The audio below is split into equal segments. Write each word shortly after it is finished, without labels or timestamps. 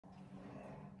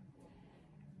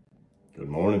Good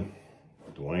morning,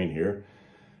 Dwayne here,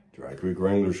 Dry Creek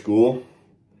Wrangler School.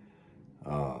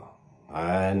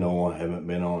 I know I haven't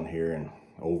been on here in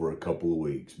over a couple of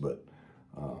weeks, but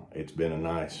it's been a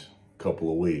nice couple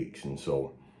of weeks. And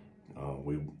so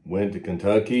we went to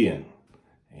Kentucky and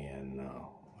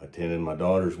attended my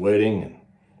daughter's wedding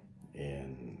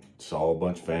and saw a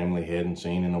bunch of family hadn't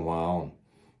seen in a while. And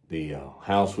the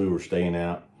house we were staying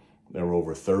at, there were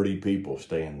over 30 people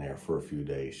staying there for a few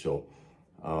days. So,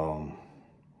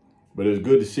 but it was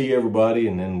good to see everybody,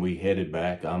 and then we headed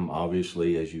back. I'm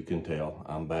obviously, as you can tell,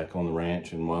 I'm back on the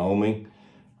ranch in Wyoming.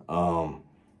 Going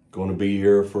to be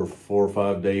here for 4 or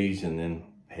 5 days and then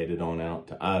headed on out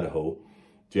to Idaho.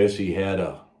 Jesse had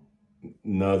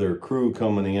another crew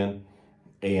coming in,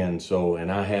 and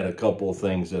I had a couple of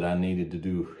things that I needed to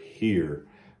do here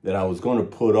that I was going to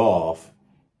put off,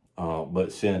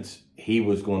 but since he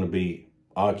was going to be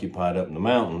occupied up in the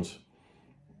mountains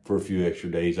for a few extra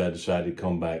days, I decided to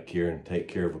come back here and take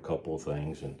care of a couple of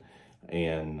things,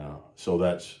 and so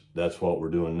that's what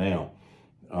we're doing now.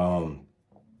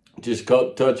 Just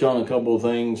touch on a couple of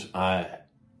things.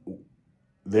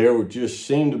 There just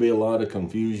seemed to be a lot of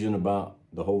confusion about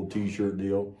the whole t-shirt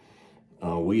deal.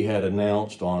 We had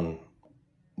announced on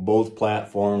both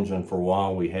platforms, and for a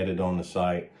while we had it on the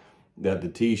site, that the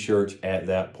t-shirts at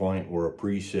that point were a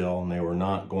pre-sale and they were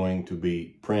not going to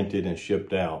be printed and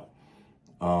shipped out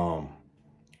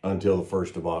until the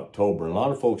 1st of October. And a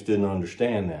lot of folks didn't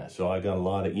understand that. So I got a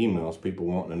lot of emails, people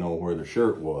wanting to know where the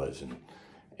shirt was.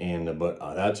 But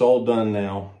that's all done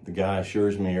now. The guy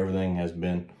assures me everything has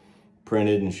been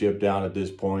printed and shipped out at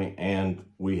this point, and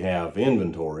we have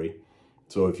inventory.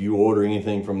 So if you order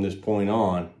anything from this point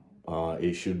on,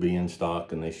 it should be in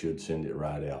stock and they should send it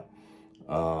right out.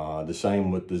 The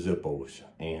same with the Zippos.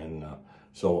 And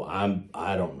so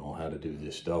I don't know how to do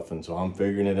this stuff, and so I'm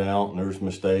figuring it out, and there's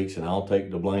mistakes, and I'll take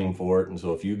the blame for it. And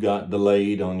so if you got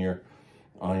delayed on your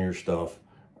stuff,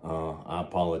 I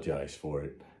apologize for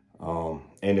it.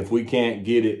 And if we can't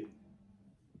get it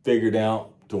figured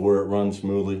out to where it runs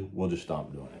smoothly, we'll just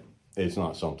stop doing it. It's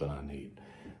not something I need.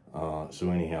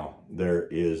 So anyhow, there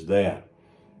is that.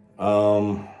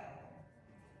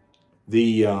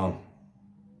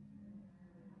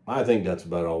 I think that's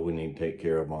about all we need to take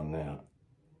care of on that.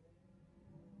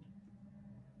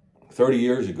 30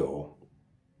 years ago,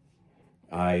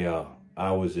 I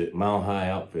was at Mile High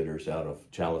Outfitters out of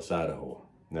Chalice, Idaho.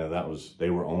 Now they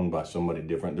were owned by somebody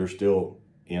different. They're still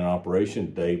in operation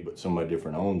today, but somebody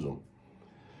different owns them.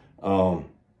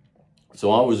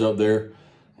 So I was up there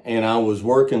and I was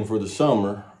working for the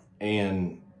summer,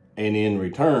 and in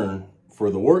return for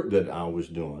the work that I was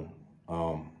doing,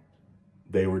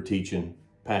 they were teaching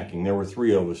packing. There were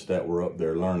 3 of us that were up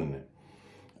there learning it.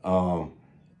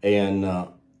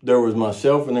 There was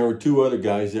myself and there were 2 other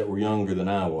guys that were younger than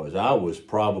I was. I was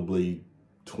probably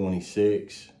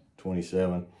 26,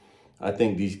 27. I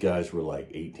think these guys were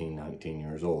like 18, 19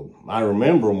 years old. I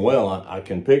remember them well. I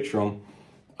can picture them.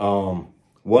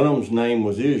 One of them's name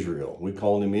was Israel. We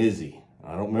called him Izzy.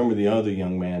 I don't remember the other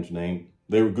young man's name.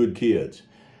 They were good kids.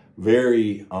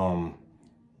 Very hard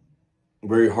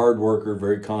worker,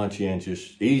 very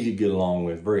conscientious, easy to get along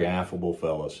with, very affable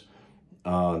fellas.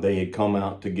 They had come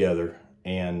out together.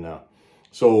 And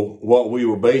so what we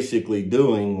were basically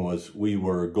doing was we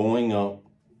were going up,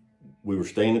 we were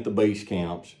staying at the base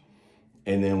camps,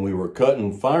 and then we were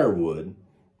cutting firewood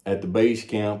at the base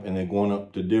camp and then going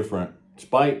up to different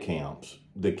spike camps,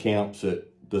 the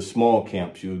small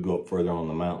camps you would go up further on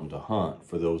the mountain to hunt,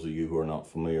 for those of you who are not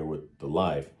familiar with the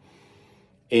life.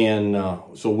 And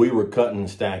so we were cutting,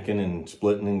 stacking, and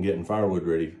splitting and getting firewood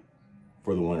ready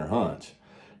for the winter hunts.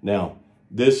 Now,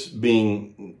 this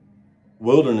being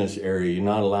wilderness area, you're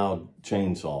not allowed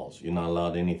chainsaws. You're not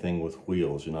allowed anything with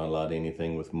wheels. You're not allowed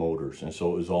anything with motors. And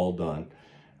so it was all done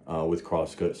with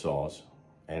crosscut saws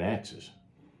and axes.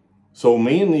 So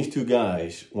me and these 2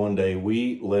 guys, one day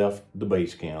we left the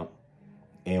base camp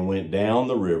and went down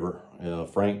the river,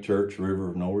 Frank Church River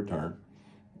of No Return,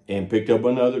 and picked up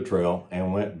another trail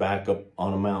and went back up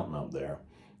on a mountain up there.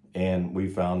 And we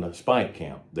found a spike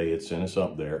camp. They had sent us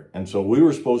up there. And so we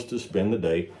were supposed to spend the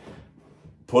day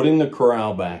putting the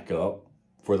corral back up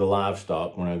for the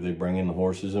livestock whenever they bring in the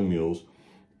horses and mules,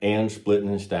 and splitting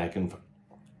and stacking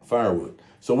firewood.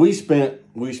 So we spent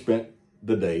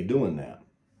the day doing that.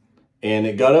 And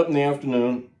it got up in the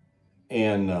afternoon,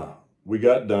 and we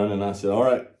got done, and I said, all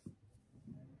right,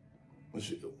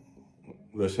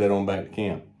 let's head on back to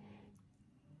camp.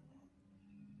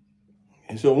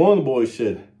 And so one of the boys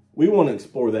said, we want to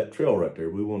explore that trail right there.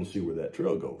 We want to see where that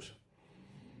trail goes.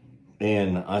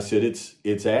 And I said, it's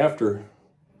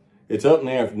up in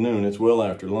the afternoon. It's well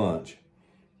after lunch.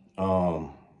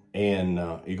 And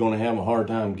you're going to have a hard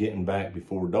time getting back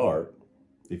before dark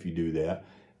if you do that.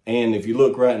 And if you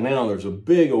look right now, there's a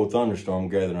big old thunderstorm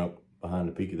gathering up behind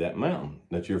the peak of that mountain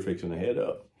that you're fixing to head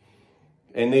up.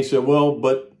 And they said, well,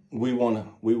 but we want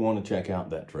to check out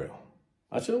that trail.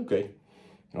 I said, okay.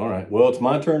 All right. Well, it's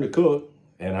my turn to cook,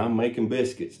 and I'm making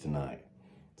biscuits tonight.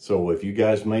 So if you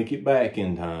guys make it back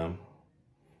in time,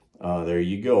 there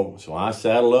you go. So I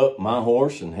saddled up my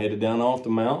horse and headed down off the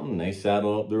mountain. They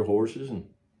saddled up their horses and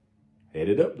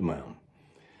headed up the mountain.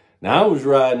 Now I was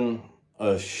riding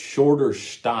a shorter,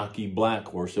 stocky black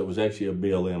horse that was actually a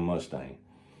BLM Mustang.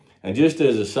 And just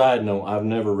as a side note, I've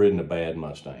never ridden a bad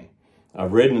Mustang.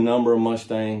 I've ridden a number of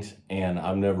Mustangs, and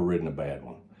I've never ridden a bad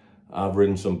one. I've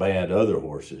ridden some bad other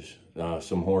horses,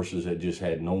 some horses that just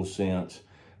had no sense,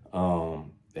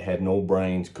 had no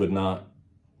brains, could not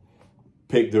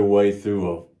pick their way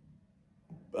through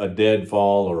a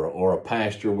deadfall or a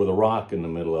pasture with a rock in the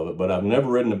middle of it. But I've never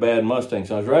ridden a bad Mustang.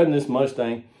 So I was riding this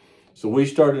Mustang. So we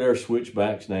started our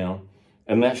switchbacks down,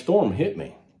 and that storm hit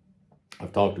me.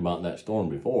 I've talked about that storm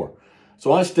before.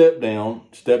 So I stepped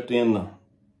in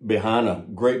behind a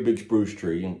great big spruce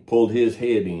tree and pulled his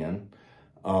head in,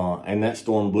 and that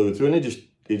storm blew through, and it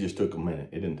just took a minute.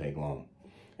 It didn't take long.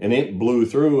 And it blew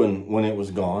through, and when it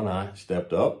was gone, I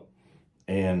stepped up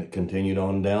and continued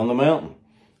on down the mountain.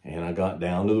 And I got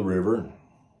down to the river and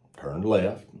turned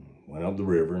left, and went up the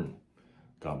river and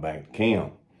got back to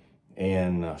camp.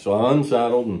 And so I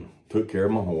unsaddled and took care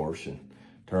of my horse and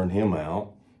turned him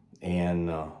out,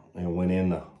 and went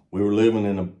in we were living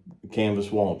in a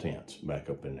canvas wall tents back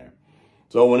up in there.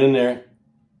 So I went in there.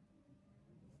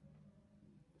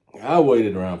 I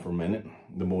waited around for a minute.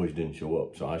 The boys didn't show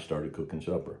up, so I started cooking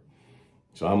supper.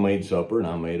 So I made supper, and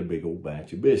I made a big old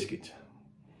batch of biscuits.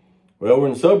 Well,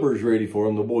 when supper was ready for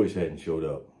them, the boys hadn't showed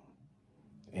up.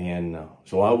 And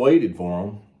so I waited for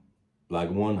them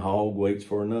like one hog waits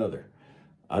for another.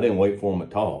 I didn't wait for them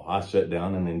at all. I sat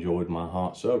down and enjoyed my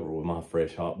hot supper with my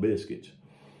fresh hot biscuits.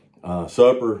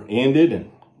 Supper ended,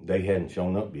 and they hadn't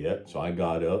shown up yet. So I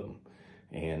got up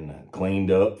and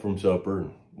cleaned up from supper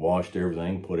and washed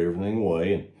everything, put everything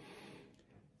away,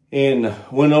 and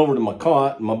went over to my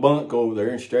cot, my bunk over there,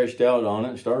 and stretched out on it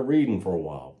and started reading for a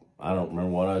while. I don't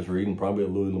remember what I was reading, probably a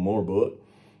Louis L'Amour book.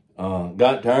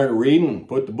 Got tired of reading and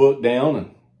put the book down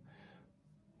and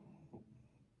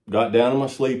got down in my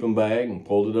sleeping bag and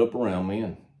pulled it up around me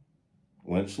and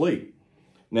went to sleep.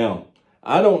 Now,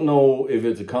 I don't know if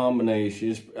it's a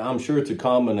combination. I'm sure it's a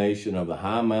combination of the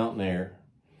high mountain air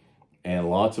and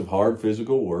lots of hard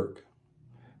physical work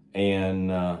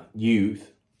and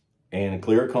youth and a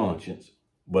clear conscience.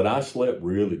 But I slept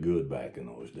really good back in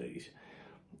those days.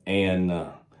 And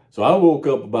so I woke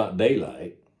up about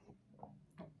daylight,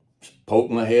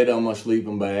 poked my head on my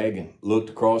sleeping bag and looked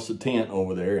across the tent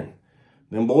over there, and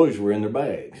them boys were in their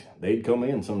bags. They'd come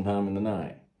in sometime in the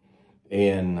night.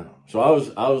 And so I was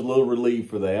a little relieved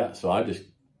for that. So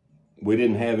we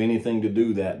didn't have anything to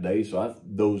do that day. So I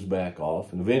dozed back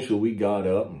off, and eventually we got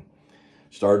up and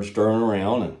started stirring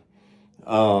around.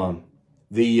 And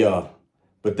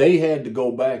but they had to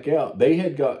go back out. They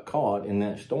had got caught in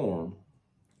that storm,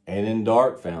 and then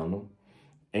dark found them,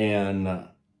 and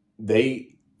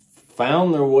they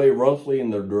found their way roughly in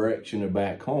their direction of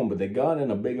back home, but they got in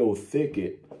a big old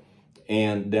thicket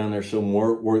and down there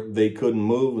somewhere where they couldn't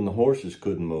move, and the horses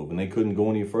couldn't move, and they couldn't go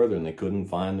any further, and they couldn't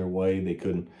find their way.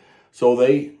 So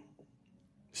they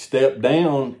stepped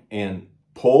down and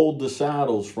pulled the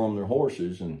saddles from their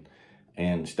horses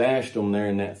and stashed them there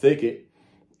in that thicket,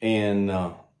 and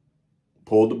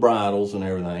pulled the bridles and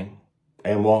everything,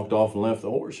 and walked off and left the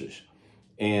horses,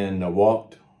 and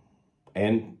walked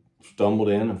and stumbled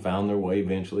in and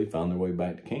eventually found their way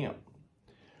back to camp.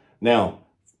 Now,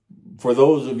 for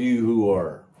those of you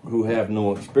who have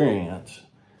no experience,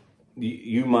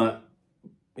 you might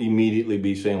immediately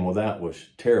be saying, well, that was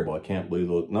terrible. I can't believe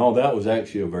those. No, that was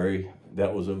actually a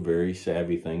very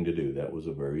savvy thing to do. That was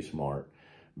a very smart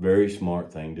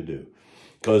thing to do.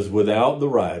 Because without the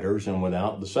riders and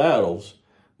without the saddles,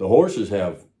 the horses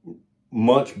have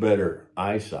much better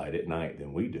eyesight at night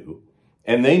than we do.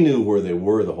 And they knew where they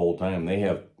were the whole time. They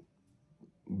have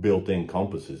built-in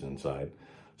compasses inside.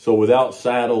 So without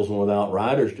saddles and without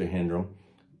riders to hinder them,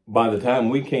 by the time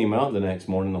we came out the next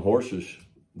morning, the horses,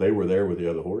 they were there with the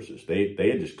other horses. They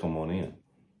had just come on in.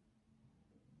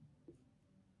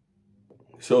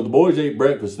 So the boys ate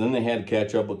breakfast, and then they had to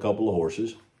catch up a couple of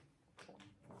horses,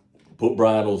 put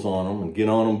bridles on them, and get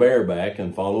on them bareback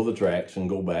and follow the tracks and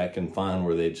go back and find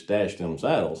where they'd stashed them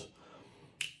saddles.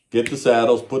 Get the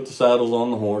saddles, put the saddles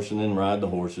on the horse, and then ride the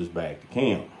horses back to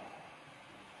camp.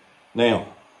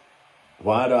 Now,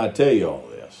 why do I tell you all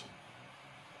this?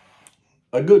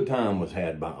 a good time was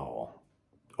had by all.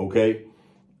 Okay?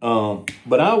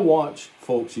 But I watch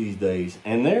folks these days,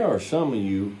 and there are some of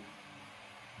you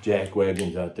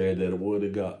jackwagons out there that would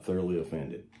have got thoroughly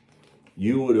offended.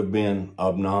 You would have been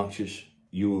obnoxious.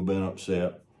 You would have been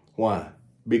upset. Why?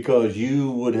 Because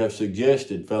you would have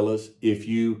suggested, fellas, if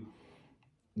you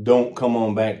don't come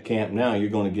on back to camp now, you're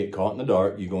going to get caught in the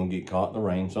dark. You're going to get caught in the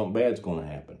rain. Something bad's going to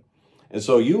happen. And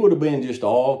so you would have been just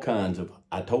all kinds of,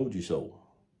 I told you so.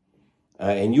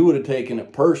 And you would have taken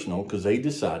it personal because they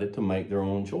decided to make their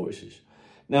own choices.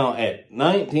 Now, at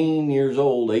 19 years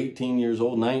old, 18 years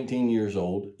old, 19 years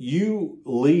old, you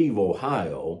leave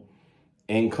Ohio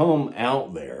and come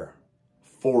out there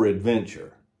for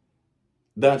adventure.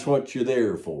 That's what you're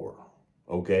there for,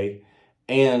 okay?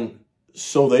 And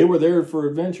so they were there for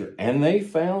adventure, and they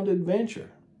found adventure,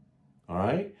 all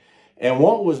right? And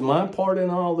what was my part in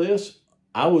all this?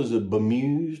 I was a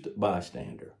bemused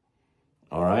bystander,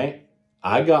 all right?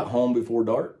 I got home before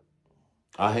dark.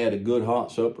 I had a good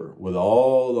hot supper with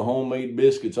all the homemade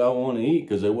biscuits I want to eat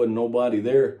because there wasn't nobody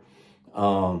there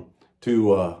in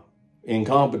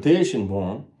competition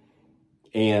for them.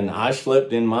 And I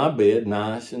slept in my bed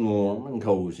nice and warm and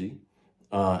cozy.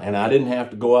 And I didn't have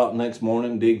to go out the next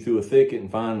morning and dig through a thicket and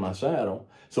find my saddle.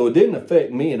 So it didn't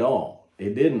affect me at all.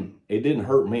 It didn't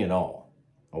hurt me at all.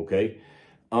 Okay?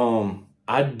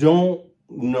 I don't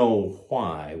know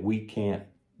why we can't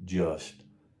just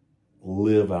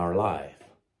live our life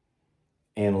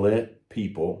and let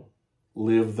people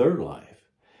live their life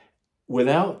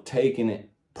without taking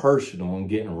it personal and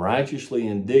getting righteously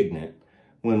indignant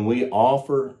when we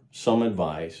offer some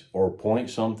advice or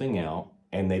point something out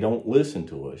and they don't listen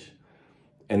to us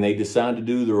and they decide to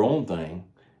do their own thing,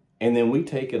 and then we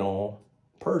take it all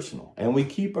personal and we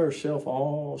keep ourselves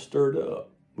all stirred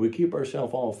up. We keep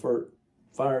ourselves all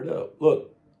fired up.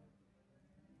 Look,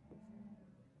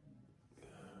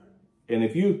 and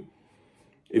if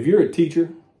you're a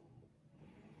teacher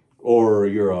or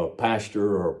you're a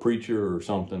pastor or a preacher or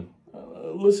something,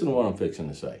 listen to what I'm fixing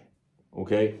to say,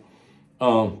 okay?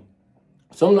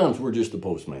 Sometimes we're just the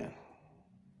postman.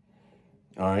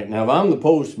 All right, now if I'm the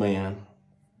postman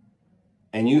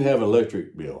and you have an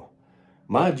electric bill,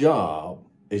 my job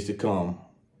is to come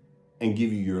and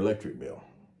give you your electric bill.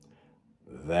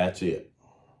 That's it.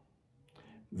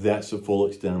 That's the full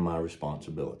extent of my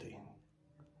responsibility.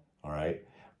 All right?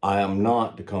 I am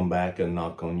not to come back and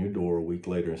knock on your door a week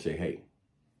later and say, hey,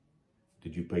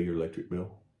 did you pay your electric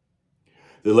bill?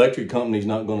 The electric company's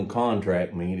not going to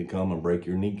contract me to come and break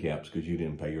your kneecaps because you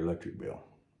didn't pay your electric bill.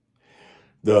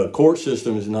 The court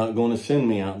system is not going to send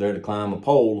me out there to climb a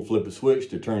pole to flip a switch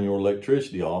to turn your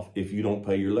electricity off if you don't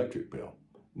pay your electric bill.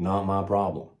 Not my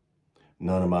problem.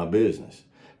 None of my business.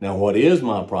 Now, what is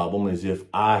my problem is if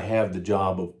I have the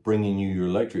job of bringing you your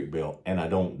electric bill and I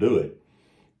don't do it,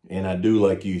 and I do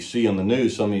like you see on the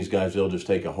news, some of these guys, they'll just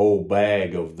take a whole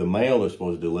bag of the mail they're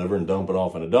supposed to deliver and dump it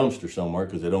off in a dumpster somewhere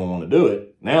because they don't want to do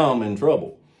it. Now I'm in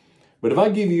trouble. But if I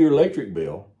give you your electric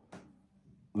bill,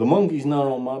 the monkey's not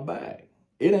on my back.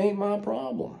 It ain't my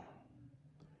problem.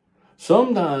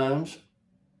 Sometimes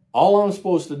all I'm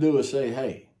supposed to do is say,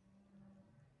 hey,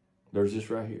 there's this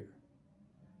right here.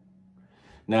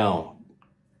 Now,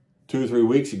 2 or 3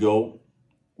 weeks ago,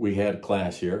 we had a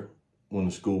class here when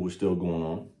the school was still going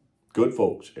on. Good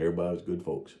folks. Everybody was good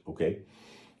folks, okay?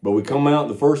 But we come out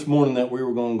the first morning that we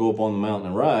were going to go up on the mountain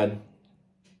and ride.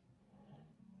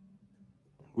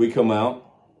 We come out,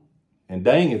 and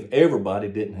dang if everybody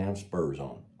didn't have spurs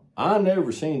on. I've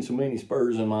never seen so many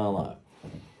spurs in my life.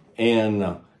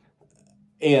 And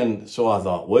so I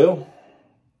thought, well,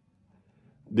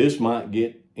 this might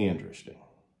get interesting.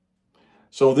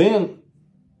 So then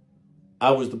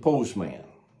I was the postman.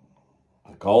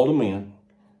 I called them in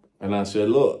and I said,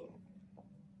 look,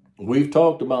 we've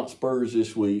talked about spurs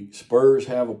this week. Spurs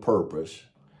have a purpose.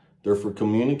 They're for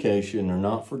communication. They're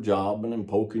not for jobbing and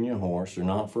poking your horse. They're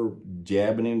not for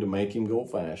jabbing him to make him go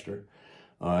faster.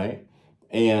 All right.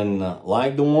 And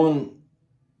like the one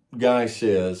guy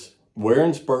says,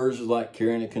 wearing spurs is like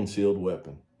carrying a concealed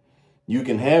weapon. You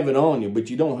can have it on you, but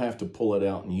you don't have to pull it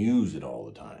out and use it all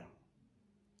the time.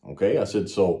 Okay. I said,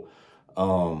 so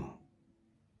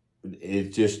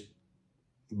it's just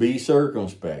be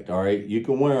circumspect. All right. You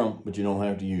can wear them, but you don't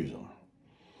have to use them.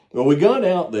 Well, we got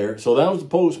out there. So that was the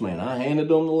postman. I handed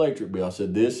them the electric bill. I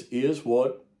said, this is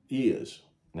what is.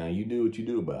 Now you do what you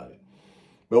do about it.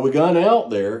 But we got out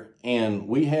there and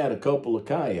we had a couple of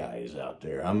coyotes out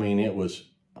there. I mean,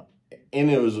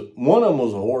 one of them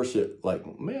was a horse that,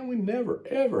 like, man, we never,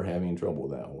 ever have any trouble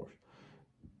with that horse.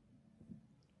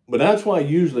 But that's why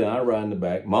usually I ride in the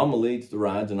back. Mama leads the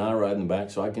rides and I ride in the back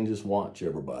so I can just watch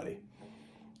everybody.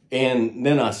 And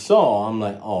then I'm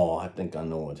like, oh, I think I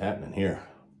know what's happening here.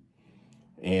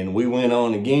 And we went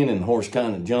on again, and the horse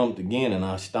kind of jumped again, and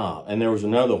I stopped. And there was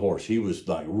another horse. He was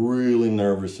like really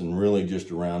nervous and really just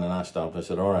around, and I stopped. I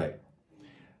said, all right,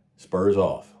 spurs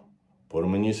off. Put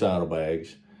them in your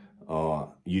saddlebags.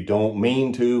 You don't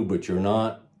mean to, but you're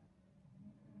not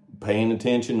paying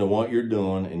attention to what you're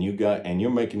doing, and you're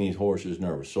making these horses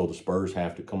nervous, so the spurs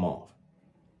have to come off.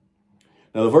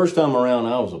 Now, the first time around,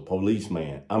 I was a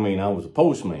policeman. I was a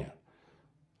postman.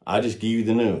 I just give you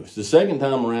the news. The second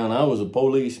time around, I was a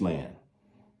policeman.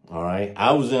 All right.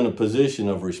 I was in a position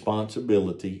of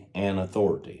responsibility and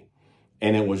authority.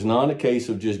 And it was not a case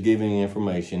of just giving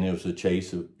information.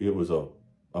 It was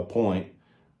a point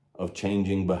of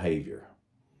changing behavior.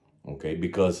 Okay.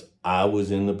 Because I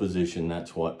was in the position,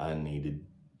 that's what I needed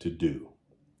to do.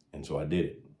 And so I did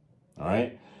it. All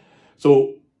right.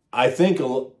 So I think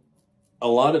a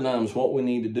lot of times what we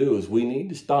need to do is we need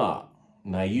to stop.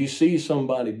 Now, you see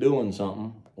somebody doing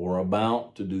something or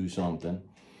about to do something,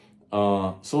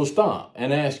 so stop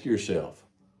and ask yourself,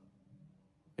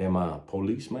 am I a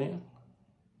policeman?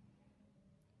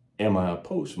 Am I a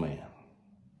postman?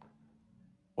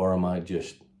 Or am I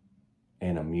just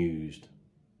an amused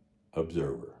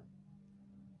observer?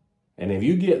 And if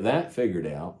you get that figured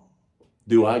out,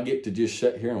 do I get to just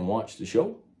sit here and watch the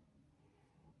show?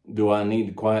 Do I need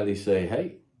to quietly say,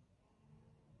 hey,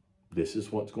 this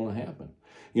is what's going to happen?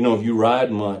 You know, if you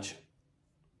ride much,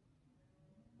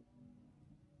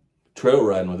 trail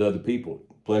riding with other people,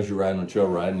 pleasure riding or trail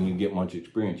riding, and you get much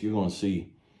experience, you're going to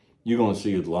see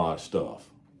a lot of stuff.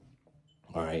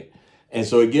 All right. And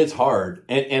so it gets hard.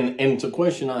 And it's a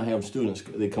question I have students,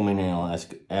 they come in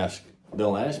and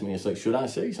they'll ask me, it's like, should I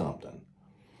say something?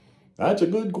 That's a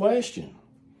good question.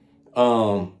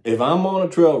 If I'm on a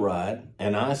trail ride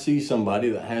and I see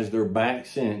somebody that has their back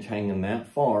cinch hanging that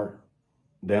far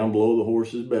down below the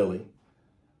horse's belly,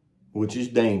 which is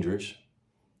dangerous,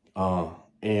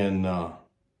 and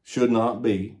should not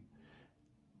be,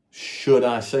 should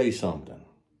I say something?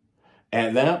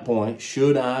 At that point,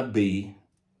 should I be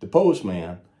the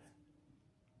postman?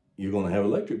 You're going to have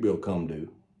electric bill come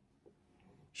due.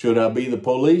 Should I be the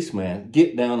policeman?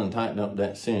 Get down and tighten up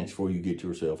that cinch before you get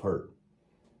yourself hurt.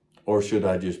 Or should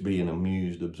I just be an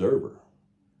amused observer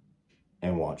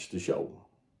and watch the show?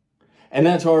 And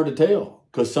that's hard to tell,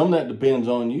 because some of that depends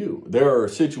on you. There are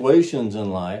situations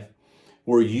in life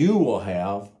where you will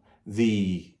have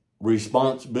the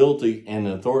responsibility and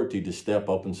the authority to step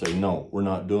up and say, no, we're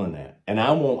not doing that. And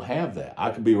I won't have that. I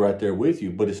could be right there with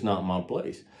you, but it's not my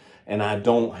place. And I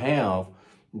don't have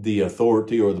the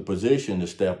authority or the position to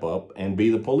step up and be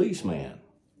the policeman.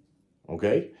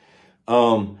 Okay?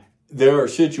 There are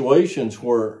situations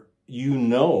where you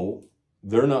know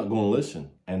they're not going to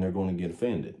listen and they're going to get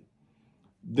offended.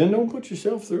 Then don't put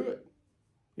yourself through it.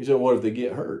 You say, what if they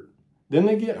get hurt? Then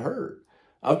they get hurt.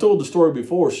 I've told the story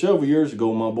before. Several years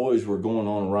ago, my boys were going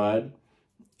on a ride,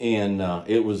 and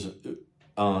it was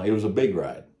a big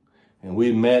ride. And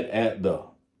we met at the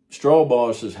straw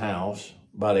boss's house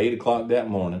about 8 o'clock that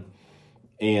morning,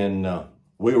 and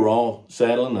we were all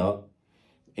saddling up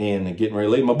and getting ready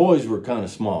to leave. My boys were kind of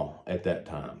small at that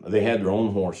time. They had their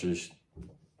own horses.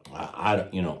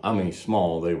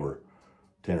 Small. They were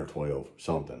 10 or 12,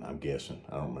 something, I'm guessing.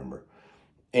 I don't remember.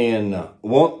 And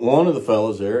one of the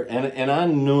fellas there, and I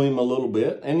knew him a little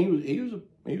bit, and he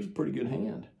was a pretty good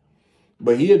hand.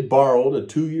 But he had borrowed a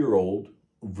 2-year-old,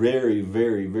 very,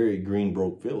 very, very green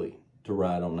broke filly to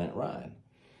ride on that ride.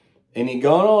 And he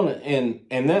got on it,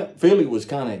 and that filly was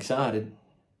kind of excited.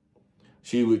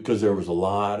 Because there was a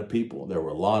lot of people, there were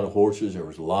a lot of horses, there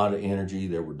was a lot of energy,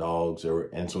 there were dogs,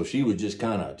 and so she was just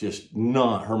kind of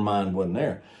her mind wasn't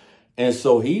there. And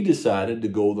so he decided to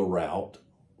go the route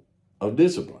of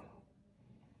discipline.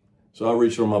 So I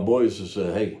reached for my boys and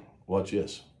said, hey, watch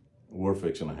this. We're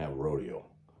fixing to have a rodeo.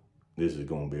 This is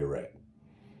going to be a wreck.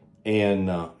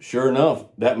 And sure enough,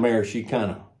 that mare, she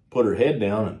kind of put her head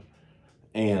down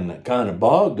and kind of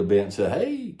bogged a bit and said,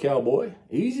 hey, cowboy,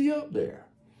 easy up there.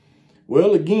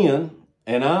 Well, again,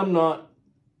 and I'm not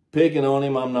picking on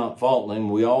him, I'm not faulting him.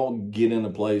 We all get in a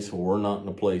place where we're not in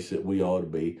a place that we ought to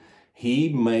be. He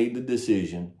made the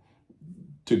decision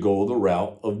to go the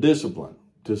route of discipline,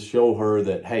 to show her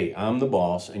that, hey, I'm the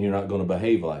boss and you're not going to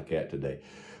behave like that today.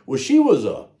 Well, she was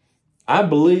I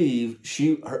believe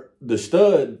the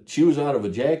stud, she was out of a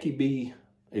Jackie B,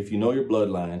 if you know your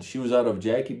bloodline, she was out of a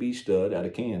Jackie B stud out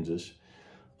of Kansas,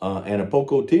 and a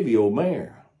Poco Tivio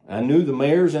mare. I knew the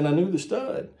mares and I knew the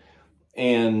stud.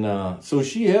 And so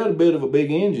she had a bit of a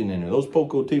big engine in her. Those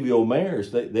Poco Tivio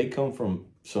mares, they come from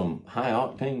some high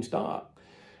octane stock.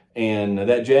 And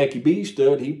that Jackie B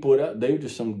stud he put out, they were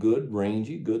just some good,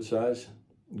 rangy, good size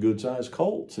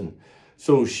colts. And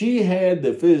so she had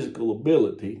the physical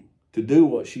ability to do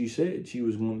what she said she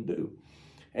was going to do.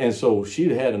 And so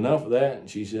she'd had enough of that, and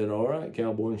she said, all right,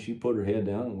 cowboy, and she put her head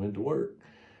down and went to work.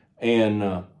 And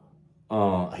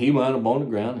he wound up on the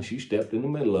ground, and she stepped in the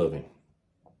middle of him.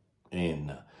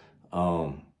 And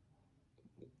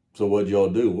so what'd y'all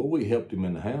do? Well, we helped him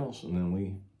in the house, and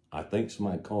then I think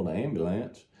somebody called an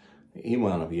ambulance. He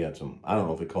wound up, he had some, I don't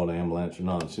know if he called an ambulance or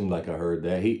not. It seemed like I heard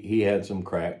that. He had some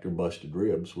cracked or busted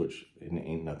ribs, which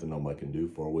ain't nothing nobody can do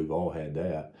for. We've all had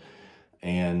that.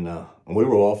 And we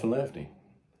were off and left him.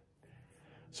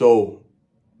 So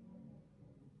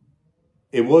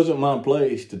it wasn't my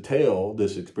place to tell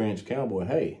this experienced cowboy,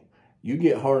 hey, you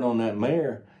get hard on that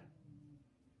mare,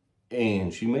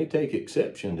 and she may take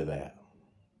exception to that.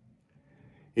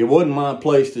 It wasn't my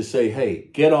place to say, hey,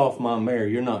 get off my mare.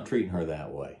 You're not treating her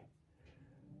that way.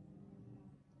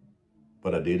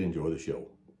 But I did enjoy the show.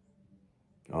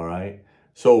 All right.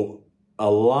 So a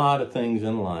lot of things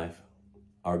in life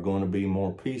are going to be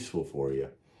more peaceful for you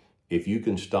if you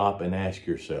can stop and ask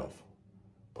yourself,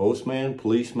 Postman,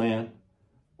 Policeman,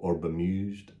 or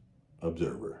Bemused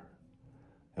Observer.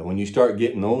 And when you start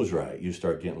getting those right, you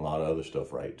start getting a lot of other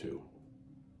stuff right too.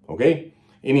 Okay?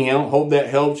 Anyhow, hope that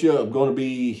helps you. I'm going to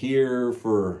be here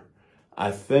for,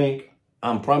 I think,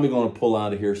 I'm probably going to pull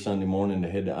out of here Sunday morning to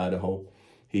head to Idaho.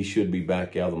 He should be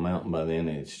back out of the mountain by then.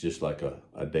 It's just like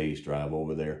a day's drive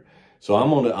over there. So I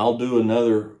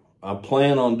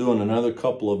plan on doing another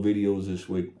couple of videos this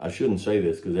week. I shouldn't say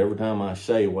this because every time I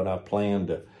say what I plan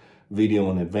to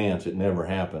video in advance, it never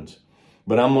happens.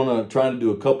 But I'm going to try to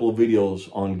do a couple of videos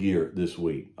on gear this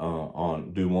week.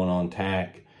 Do one on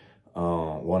tack,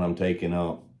 what I'm taking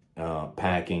up,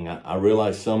 packing. I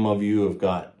realize some of you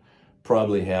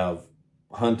probably have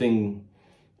hunting,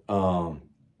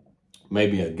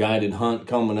 maybe a guided hunt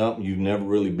coming up. You've never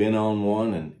really been on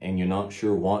one, and you're not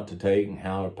sure what to take and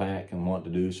how to pack and what to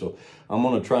do. So I'm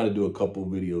going to try to do a couple of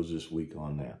videos this week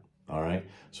on that. All right.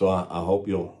 So I hope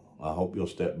you'll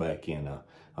step back in. I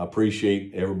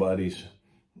appreciate everybody's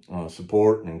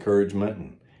support and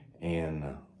encouragement,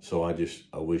 and so I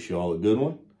wish you all a good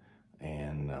one,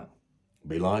 and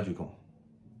be logical,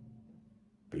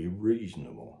 be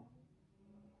reasonable,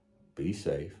 be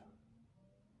safe,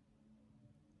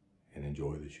 and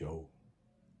enjoy the show.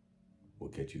 We'll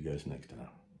catch you guys next time.